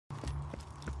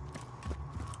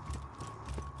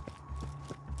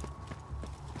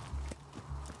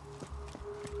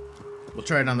We'll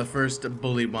try it on the first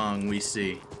bullywong we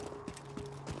see.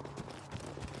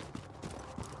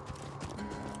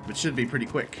 Which should be pretty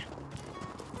quick.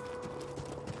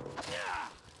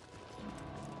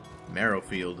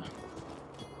 Marrowfield.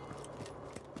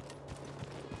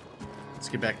 Let's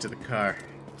get back to the car.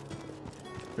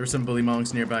 There were some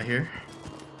bullymongs nearby here.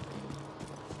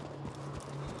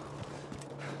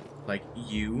 Like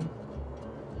you.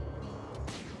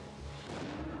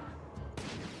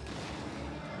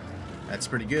 That's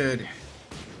pretty good.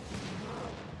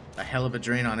 A hell of a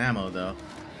drain on ammo, though.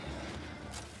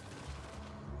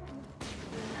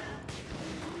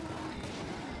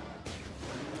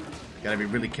 Gotta be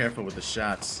really careful with the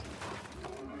shots.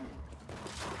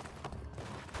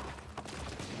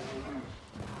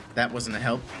 That wasn't a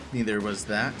help. Neither was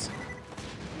that.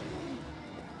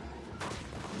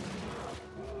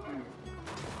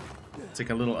 It's like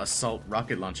a little assault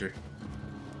rocket launcher.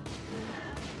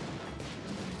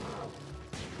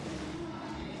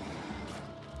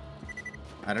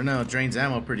 I don't know, it drains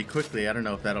ammo pretty quickly. I don't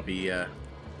know if that'll be a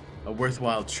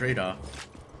worthwhile trade-off.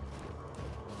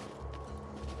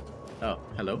 Oh,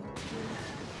 hello.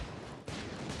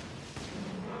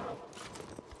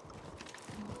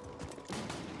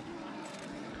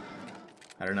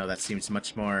 I don't know, that seems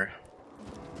much more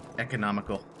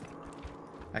economical.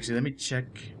 Actually, let me check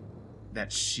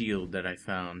that shield that I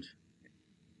found.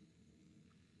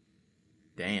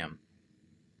 Damn.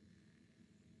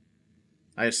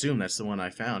 I assume that's the one I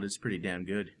found. It's pretty damn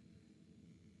good.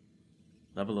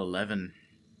 Level 11.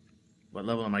 What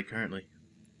level am I currently?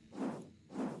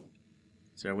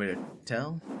 Is there a way to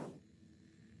tell?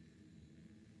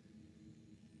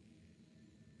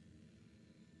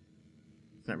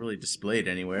 It's not really displayed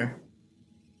anywhere.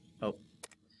 Oh.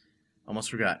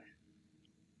 Almost forgot.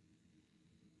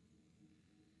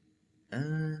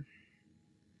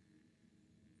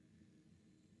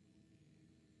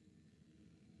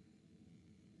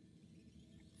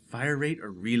 Fire rate or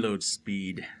reload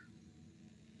speed?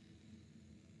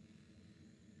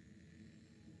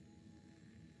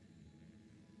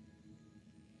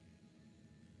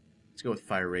 Let's go with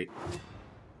fire rate.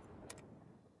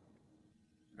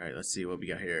 Alright, let's see what we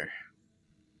got here.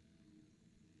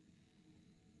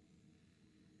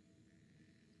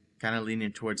 Kind of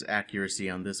leaning towards accuracy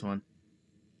on this one.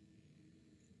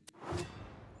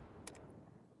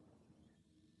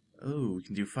 Oh, we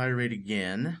can do fire rate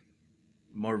again.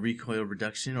 More recoil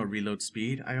reduction or reload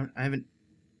speed. I haven't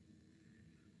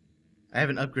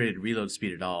upgraded reload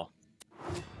speed at all.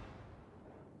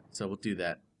 So we'll do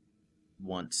that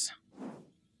once.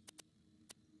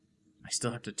 I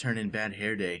still have to turn in Bad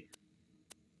Hair Day.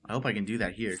 I hope I can do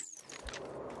that here.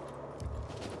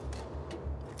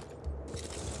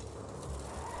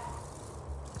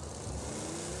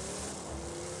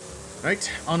 Right,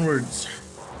 onwards.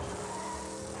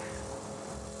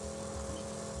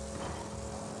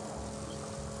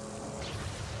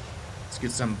 Get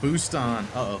some boost on.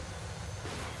 Uh-oh.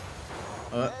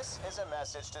 This is a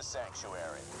message to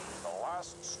Sanctuary, the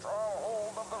last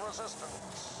stronghold of the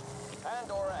Resistance.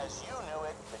 Pandora, as you knew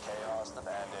it, the Chaos, the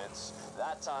Bandits,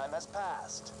 that time has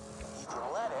passed. If you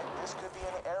let it, this could be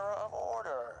an era of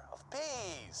order, of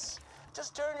peace.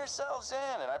 Just turn yourselves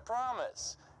in, and I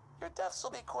promise, your deaths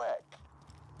will be quick.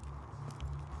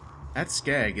 That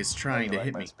skag is trying to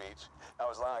hit me. Speech? I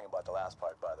was lying about the last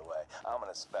part, by the way. I'm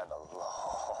gonna spend a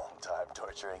long time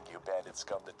torturing you bandit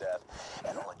scum to death.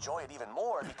 And I'll enjoy it even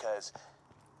more because...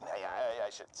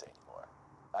 I shouldn't say anymore.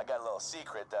 I got a little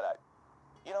secret that I...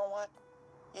 You know what?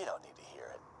 You don't need to hear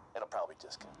it. It'll probably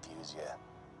just confuse you.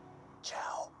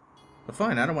 Ciao. Well,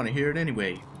 fine. I don't want to hear it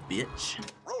anyway, bitch.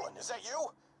 Roland, is that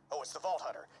you? Oh, it's the Vault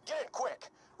Hunter. Get in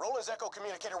quick. Roland's Echo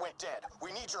communicator went dead.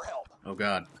 We need your help. Oh,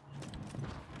 God.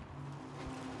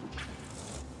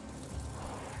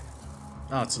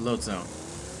 Oh, it's a load zone.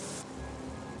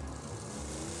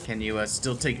 Can you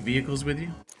still take vehicles with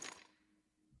you?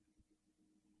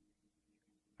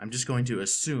 I'm just going to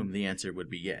assume the answer would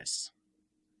be yes.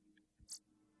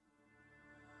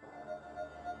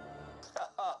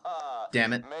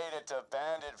 Damn it. Made it to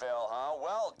Banditville, huh?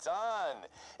 Well done.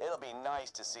 It'll be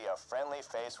nice to see a friendly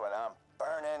face when I'm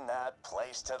burning that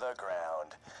place to the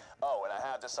ground. Oh, and I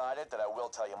have decided that I will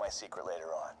tell you my secret later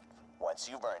on, once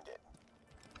you've earned it.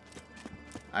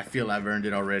 I feel I've earned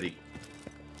it already.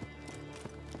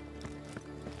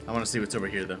 I want to see what's over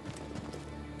here, though.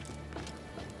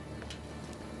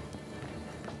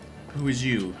 Who is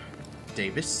you,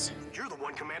 Davis? You're the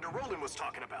one Commander Roland was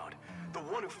talking about. The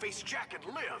one who faced Jack and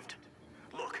lived.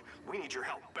 Look, we need your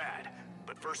help bad.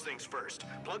 But first things first,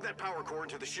 plug that power core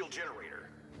into the shield generator.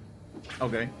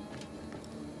 Okay.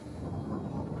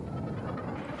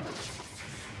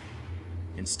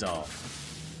 install.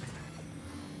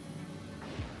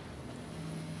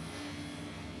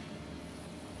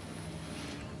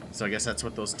 So I guess that's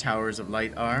what those towers of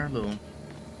light are. Little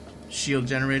shield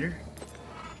generator.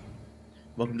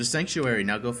 Welcome to Sanctuary.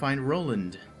 Now go find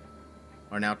Roland.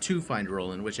 Or now to find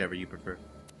Roland, whichever you prefer.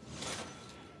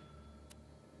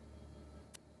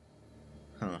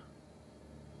 Huh.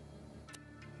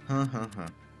 Huh.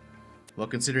 Well,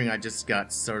 considering I just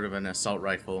got sort of an assault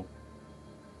rifle,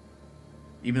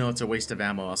 even though it's a waste of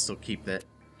ammo, I'll still keep that.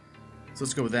 So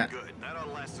let's go with that. Good. That ought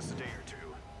to last us a day or two.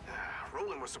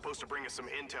 Roland was supposed to bring us some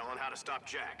intel on how to stop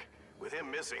Jack. With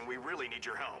him missing, we really need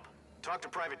your help. Talk to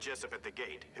Private Jessup at the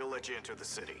gate. He'll let you enter the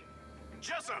city.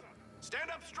 Jessup!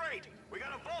 Stand up straight! We got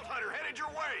a vault hunter headed your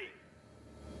way!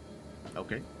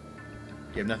 Okay.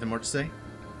 You have nothing more to say?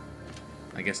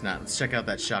 I guess not. Let's check out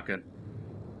that shotgun.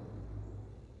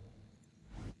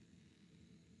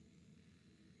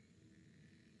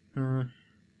 Huh.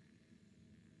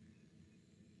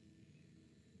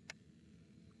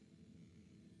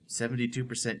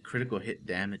 72% critical hit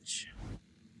damage.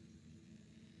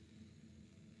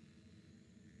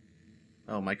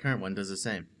 Oh, my current one does the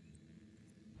same.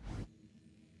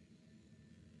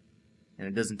 And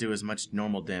it doesn't do as much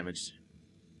normal damage.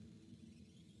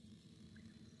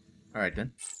 Alright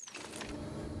then.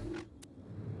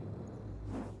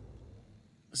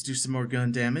 Let's do some more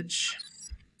gun damage.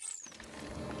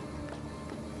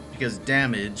 Because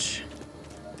damage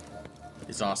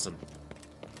is awesome.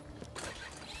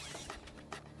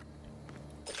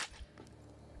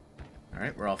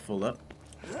 Alright, we're all full up.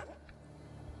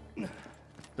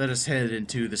 Let us head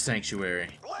into the sanctuary.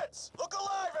 Blitz! Look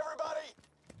alive, everybody!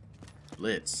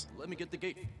 Blitz. Let me get the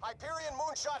gate. Hyperion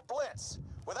Moonshot Blitz!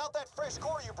 Without that fresh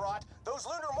core you brought, those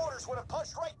lunar mortars would have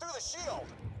punched right through the shield!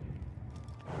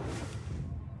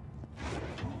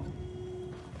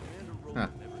 Commander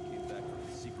Roland never came back from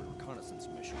his secret reconnaissance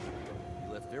mission.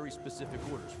 He left very specific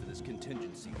orders for this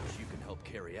contingency which you can help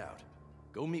carry out.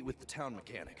 Go meet with the town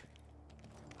mechanic.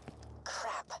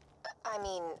 Crap.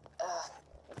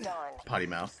 Darn. Potty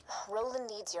mouth. Roland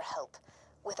needs your help.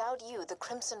 Without you, the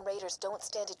Crimson Raiders don't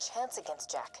stand a chance against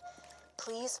Jack.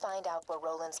 Please find out where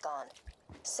Roland's gone.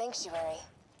 Sanctuary.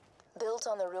 Built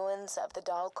on the ruins of the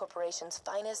Dahl Corporation's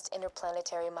finest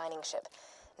interplanetary mining ship.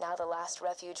 Now the last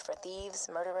refuge for thieves,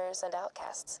 murderers, and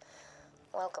outcasts.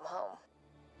 Welcome home.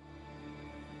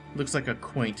 Looks like a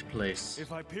quaint place. If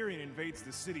Hyperion invades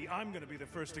the city, I'm gonna be the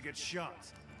first to get shot.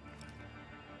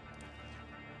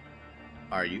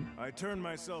 Are you? I'd turn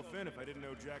myself in if I didn't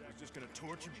know Jack was just gonna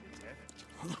torture me to death.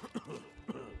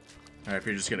 Alright, if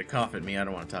you're just gonna cough at me, I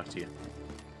don't want to talk to you.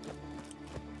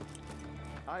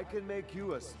 I can make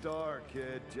you a star,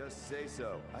 kid. Just say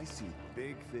so. I see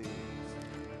big things.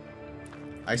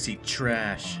 I see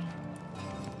trash.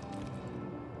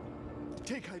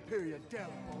 Take Hyperion down,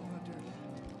 Ball Hunter.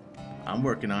 I'm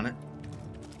working on it.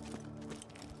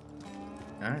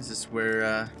 Alright, is this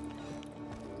where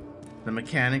the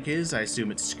mechanic is? I assume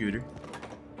it's Scooter.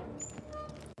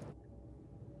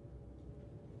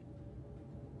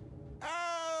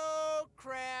 Oh,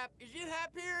 crap. Is you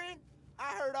Hyperion?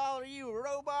 I heard all of you were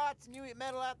robots and you eat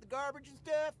metal out the garbage and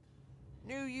stuff.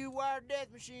 Knew you wired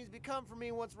death machines be come for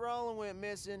me once Roland went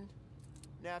missing.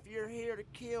 Now, if you're here to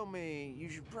kill me, you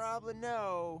should probably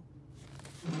know.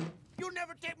 You'll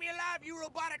never take me alive, you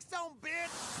robotic son bitch!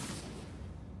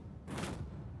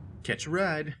 Catch a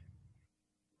ride.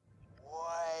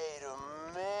 Wait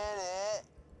a minute.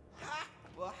 Ha!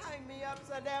 Well, hang me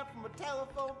upside down from a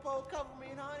telephone pole, cover me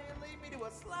in honey, and leave me to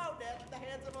a slow death at the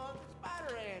hands of Uncle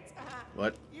Spider Ants.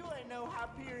 What? You ain't no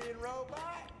Hyperion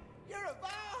robot. You're a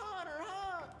vile hunter,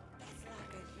 huh? That's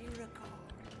like a unicorn.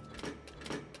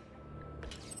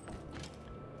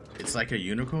 It's like a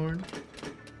unicorn?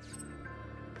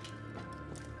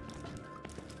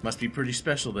 Must be pretty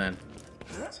special then.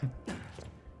 Let's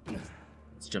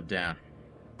jump down.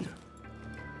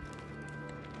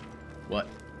 What?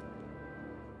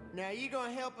 Now, you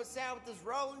gonna help us out with this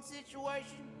Roland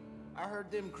situation? I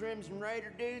heard them Crimson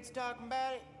Raider dudes talking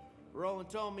about it. Roland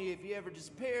told me if you ever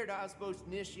disappeared, I was supposed to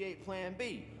initiate Plan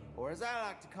B. Or as I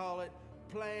like to call it,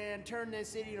 Plan Turn This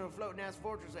City into a floating-ass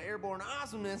fortress of airborne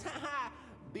awesomeness. Haha,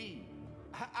 B.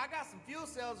 I got some fuel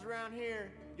cells around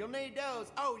here. You'll need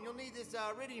those. Oh, you'll need this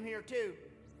iridium here, too.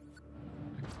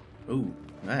 Ooh,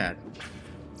 that.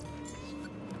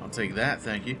 I'll take that,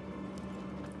 thank you.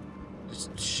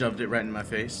 Just shoved it right in my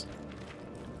face.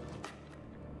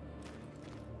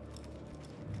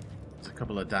 There's a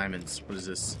couple of diamonds. What is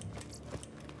this?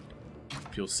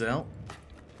 Fuel cell.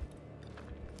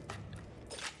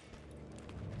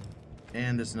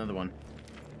 And there's another one.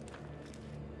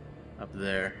 Up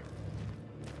there.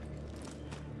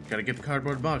 Gotta get the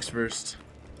cardboard box first.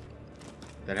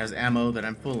 That has ammo that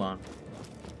I'm full on.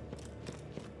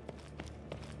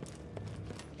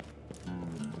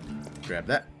 Grab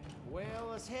that. Well,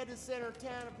 let's head to the center of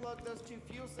town and plug those 2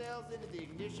 fuel cells into the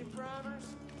ignition primers.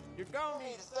 You're gonna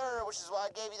Need a third, which is why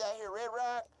I gave you that here Red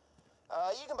Rock.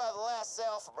 You can buy the last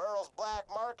cell from Earl's Black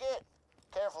Market.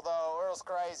 Careful though, Earl's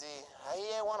crazy. He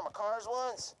ate one of my cars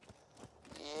once.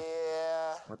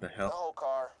 Yeah. What the hell? The whole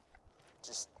car.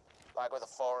 Just like with a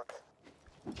fork.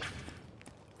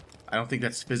 I don't think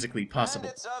that's physically possible.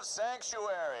 Bandits of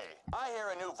Sanctuary. I hear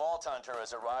a new Vault Hunter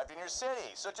has arrived in your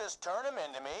city, so just turn him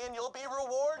into me and you'll be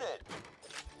rewarded.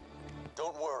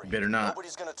 Don't worry. Better not.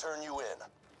 Nobody's gonna turn you in.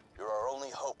 You're our only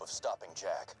hope of stopping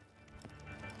Jack.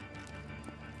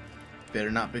 Better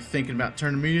not be thinking about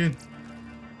turning me in.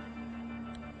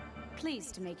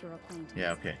 Pleased to make your acquaintance.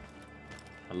 Yeah, okay.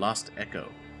 A lost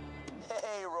echo.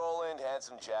 Hey, Roland,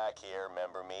 Handsome Jack here,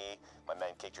 remember me? My men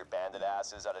kicked your bandit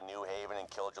asses out of New Haven and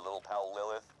killed your little pal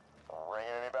Lilith.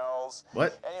 Ringing any bells?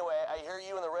 What? Anyway, I hear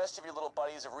you and the rest of your little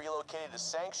buddies have relocated to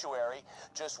Sanctuary.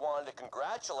 Just wanted to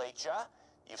congratulate ya.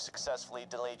 You've successfully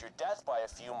delayed your death by a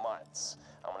few months.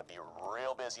 I'm gonna be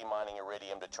real busy mining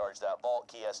iridium to charge that vault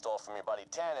key I stole from your buddy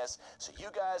Tanis, so you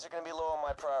guys are gonna be low on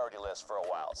my priority list for a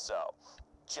while, so,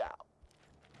 ciao.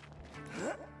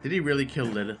 Did he really kill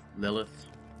Lilith?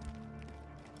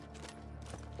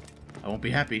 I won't be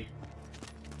happy.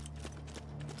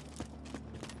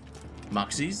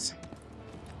 Moxies?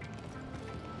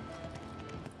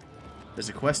 There's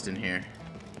a quest in here.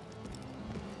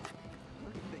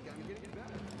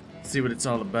 Let's see what it's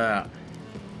all about.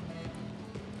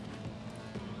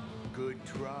 Good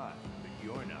try, but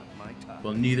you're not my type.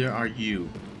 Well, neither are you.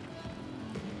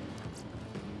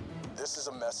 This is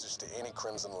a message to any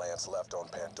Crimson Lance left on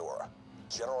Pandora.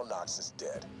 General Knox is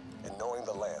dead, and knowing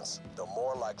the Lance, they'll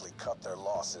more likely cut their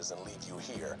losses and leave you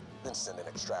here than send an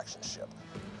extraction ship.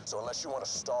 So unless you want to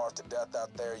starve to death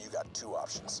out there, you got 2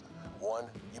 options. 1,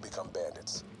 you become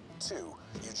bandits. 2,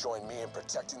 you join me in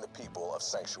protecting the people of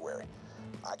Sanctuary.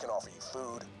 I can offer you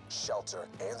food, shelter,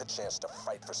 and the chance to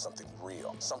fight for something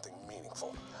real, something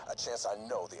meaningful. A chance I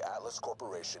know the Atlas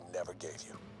Corporation never gave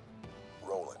you.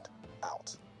 Roland,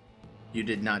 out. You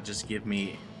did not just give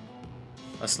me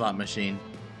a slot machine.